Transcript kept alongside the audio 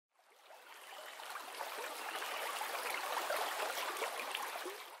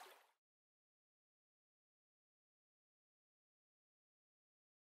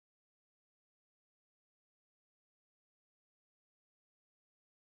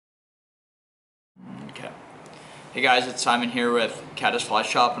Okay. Hey guys, it's Simon here with Caddis Fly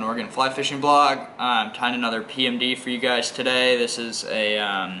Shop and Oregon Fly Fishing Blog. I'm tying another PMD for you guys today. This is a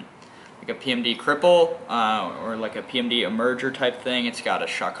like a PMD Cripple or like a PMD emerger type thing. It's got a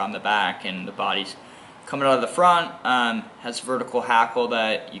shuck on the back and the body's coming out of the front. Has vertical hackle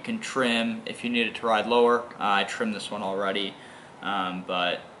that you can trim if you need it to ride lower. I trimmed this one already,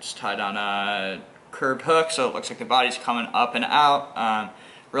 but it's tied on a curved hook, so it looks like the body's coming up and out.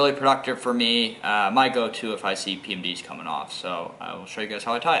 Really productive for me, my go-to if I see PMDs coming off, so I will show you guys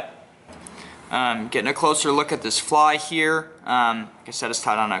how I tie it. Getting a closer look at this fly here. Like I said, it's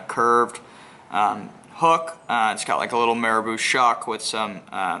tied on a curved hook. It's got like a little marabou shuck with some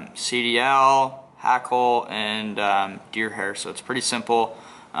CDL, hackle, and deer hair, so it's pretty simple.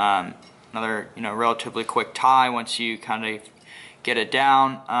 Another relatively quick tie once you kind of get it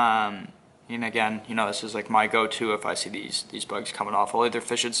down. And again, this is like my go-to if I see these bugs coming off. I'll either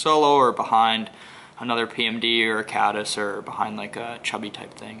fish it solo or behind another PMD or a Caddis or behind like a chubby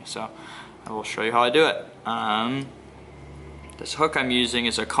type thing. So I will show you how I do it. This hook I'm using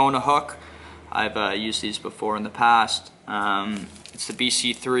is a Kona hook. I've used these before in the past. It's the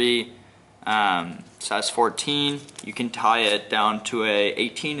BC3 size 14. You can tie it down to a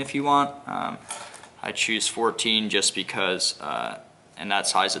 18 if you want. I choose 14 just because in that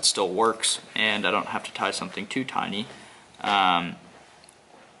size it still works and I don't have to tie something too tiny.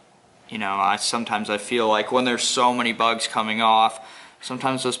 Sometimes I feel like when there's so many bugs coming off,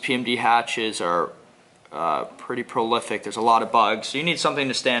 sometimes those PMD hatches are pretty prolific. There's a lot of bugs, so you need something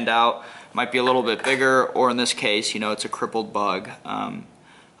to stand out. Might be a little bit bigger, or in this case, it's a crippled bug.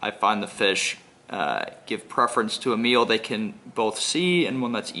 I find the fish give preference to a meal they can both see and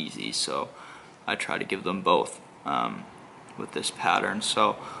one that's easy, so I try to give them both with this pattern.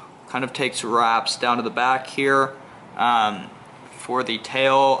 So kind of takes wraps down to the back here. For the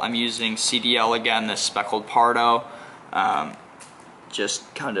tail, I'm using CDL again, this speckled Pardo,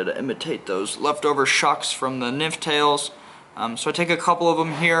 just kind of to imitate those leftover shucks from the nymph tails. So I take a couple of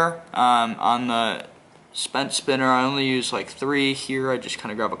them here. On the spent spinner I only use like 3. Here I just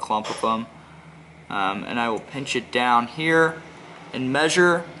kind of grab a clump of them, and I will pinch it down here and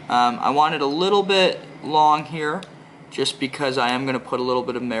measure. I want it a little bit long here just because I am going to put a little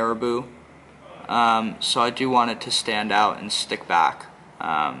bit of marabou, so I do want it to stand out and stick back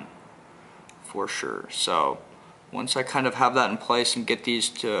for sure. So once I kind of have that in place and get these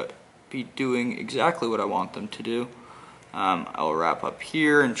to be doing exactly what I want them to do, I'll wrap up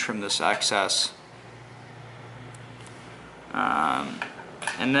here and trim this excess.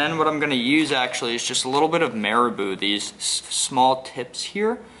 And then what I'm going to use actually is just a little bit of marabou. These small tips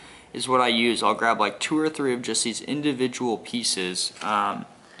here is what I use. I'll grab like 2 or 3 of just these individual pieces,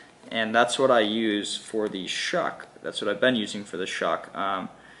 and that's what I use for the shuck. That's what I've been using for the shuck.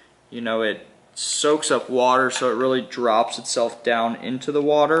 It soaks up water, so it really drops itself down into the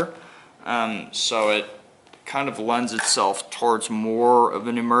water, so it kind of lends itself towards more of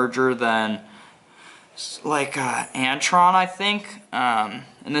an emerger than like Antron, I think.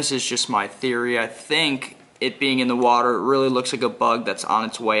 And this is just my theory. I think it being in the water, it really looks like a bug that's on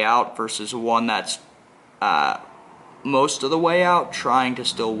its way out versus one that's most of the way out, trying to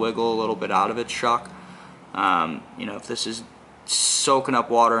still wiggle a little bit out of its shuck. If this is soaking up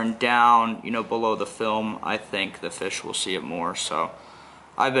water and down, below the film, I think the fish will see it more. So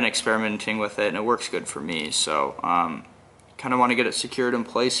I've been experimenting with it and it works good for me. So kind of want to get it secured in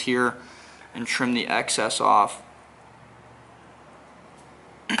place here and trim the excess off.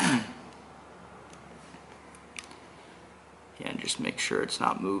 And just make sure it's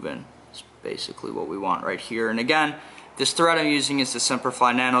not moving. It's basically what we want right here. And again, this thread I'm using is the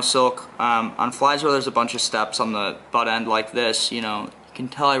Semperfli Nano Silk. On flies where there's a bunch of steps on the butt end like this, you can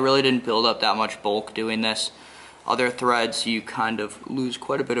tell I really didn't build up that much bulk doing this. Other threads, you kind of lose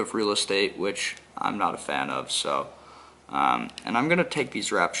quite a bit of real estate, which I'm not a fan of. So, and I'm going to take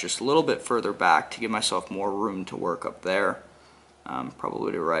these wraps just a little bit further back to give myself more room to work up there,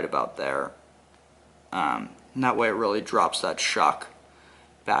 probably to right about there. And that way it really drops that shuck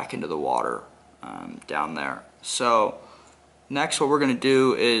back into the water down there. So next what we're going to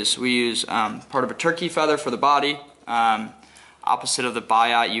do is we use part of a turkey feather for the body. Opposite of the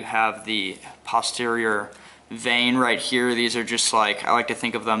biot, you have the posterior vein right here. These are just like, I like to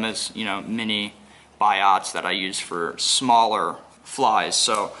think of them as mini biots that I use for smaller flies.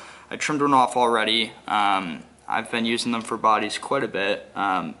 So I trimmed one off already. I've been using them for bodies quite a bit.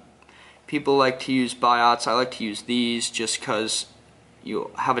 People like to use biots. I like to use these just because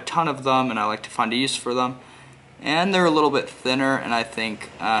you have a ton of them and I like to find a use for them. And they're a little bit thinner and I think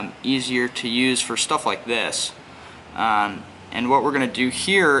easier to use for stuff like this. And what we're going to do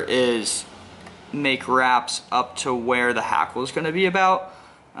here is make wraps up to where the hackle is going to be about.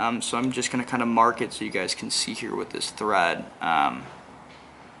 So I'm just going to kind of mark it so you guys can see here with this thread.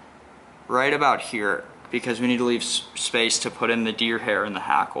 Right about here, because we need to leave space to put in the deer hair and the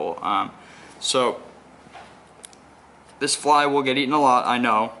hackle. So this fly will get eaten a lot, I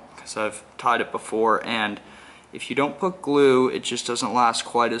know, because I've tied it before, and if you don't put glue, it just doesn't last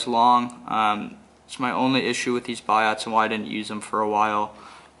quite as long. It's my only issue with these buyouts and why I didn't use them for a while,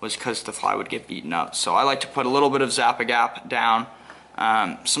 was because the fly would get beaten up. So I like to put a little bit of Zap-A-Gap down,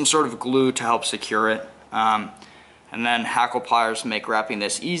 some sort of glue to help secure it, and then hackle pliers make wrapping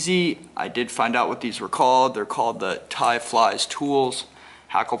this easy. I did find out what these were called. They're called the Tie Flies Tools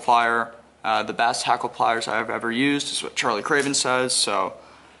hackle plier. The best hackle pliers I've ever used is what Charlie Craven says, so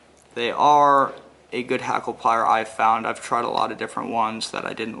they are a good hackle plier I've found. I've tried a lot of different ones that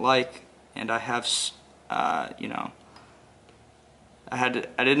I didn't like, and I have, you know, I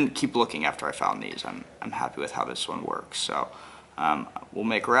didn't keep looking after I found these. I'm happy with how this one works. So we'll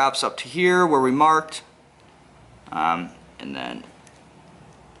make wraps up to here where we marked, and then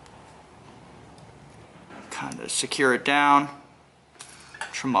kind of secure it down,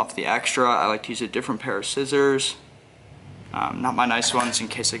 trim off the extra. I like to use a different pair of scissors, not my nice ones in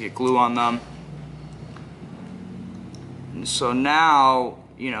case I get glue on them. And so now,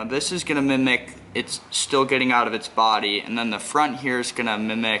 you know, this is going to mimic it's still getting out of its body, and then the front here is going to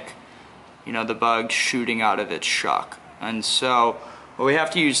mimic, you know, the bug shooting out of its shuck. And so what we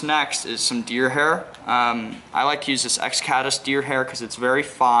have to use next is some deer hair. I like to use this Caddis deer hair because it's very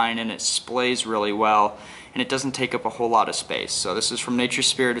fine and it splays really well, and it doesn't take up a whole lot of space. So this is from Nature's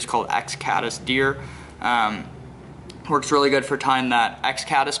Spirit. It's called Caddis deer. Works really good for tying that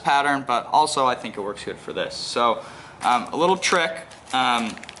Caddis pattern, but also I think it works good for this. So a little trick.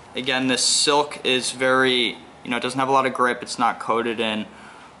 Again, this silk is very, you know, it doesn't have a lot of grip. It's not coated in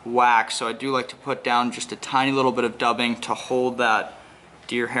wax, so I do like to put down just a tiny little bit of dubbing to hold that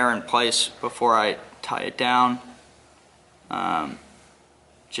deer hair in place before I tie it down.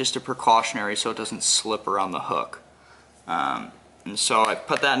 Just a precautionary so it doesn't slip around the hook. And so I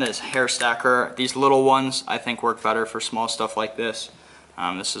put that in this hair stacker. These little ones I think work better for small stuff like this.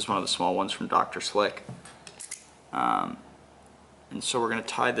 This is one of the small ones from Dr. Slick. And so we're going to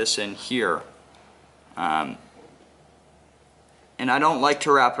tie this in here. And I don't like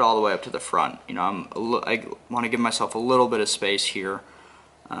to wrap it all the way up to the front. You know, I want to give myself a little bit of space here.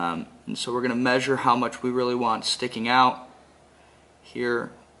 And so we're going to measure how much we really want sticking out.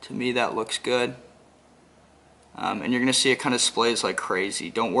 Here, to me that looks good. And you're going to see it kind of splays like crazy.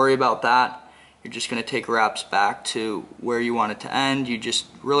 Don't worry about that. You're just going to take wraps back to where you want it to end. You just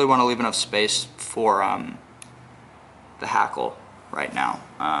really want to leave enough space for the hackle right now.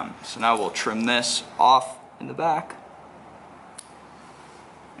 So now we'll trim this off in the back.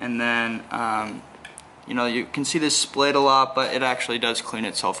 And then, you know, you can see this splayed a lot, but it actually does clean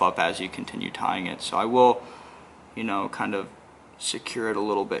itself up as you continue tying it. So I will, you know, kind of secure it a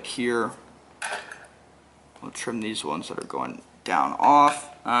little bit here. We'll trim these ones that are going down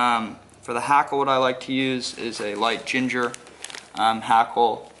off. For the hackle, what I like to use is a light ginger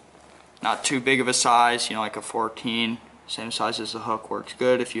hackle. Not too big of a size, you know, like a 14. Same size as the hook works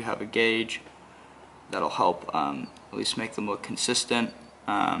good. If you have a gauge, that'll help at least make them look consistent.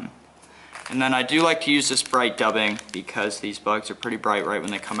 And then I do like to use this bright dubbing because these bugs are pretty bright right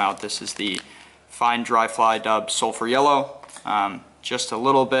when they come out. This is the Fine Dry Fly Dub Sulfur Yellow. Just a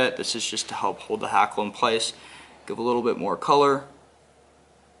little bit. This is just to help hold the hackle in place, give a little bit more color.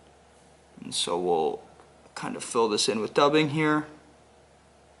 And so we'll kind of fill this in with dubbing here.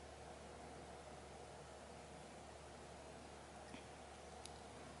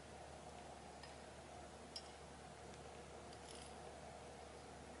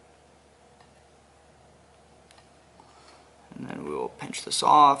 And then we will pinch this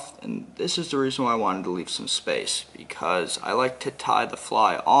off, and this is the reason why I wanted to leave some space, because I like to tie the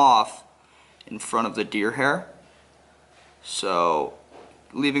fly off in front of the deer hair. So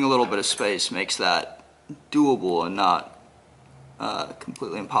leaving a little bit of space makes that doable and not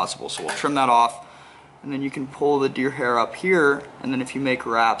completely impossible. So we'll trim that off, and then you can pull the deer hair up here, and then if you make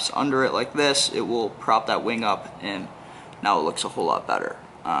wraps under it like this, it will prop that wing up, and now it looks a whole lot better.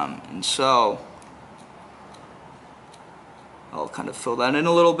 And so I'll kind of fill that in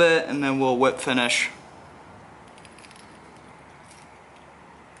a little bit, and then we'll whip finish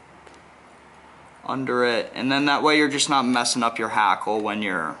under it, and then that way you're just not messing up your hackle when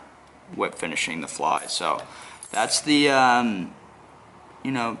you're whip finishing the fly. So that's the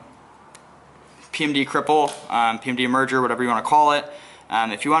you know, PMD Cripple, PMD Emerger, whatever you want to call it.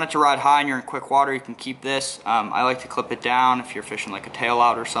 If you want it to ride high and you're in quick water, you can keep this. I like to clip it down if you're fishing like a tail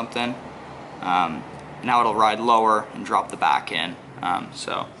out or something. Now it'll ride lower and drop the back in.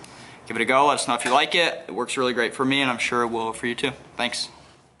 So give it a go, let us know if you like it. It works really great for me, and I'm sure it will for you too. Thanks.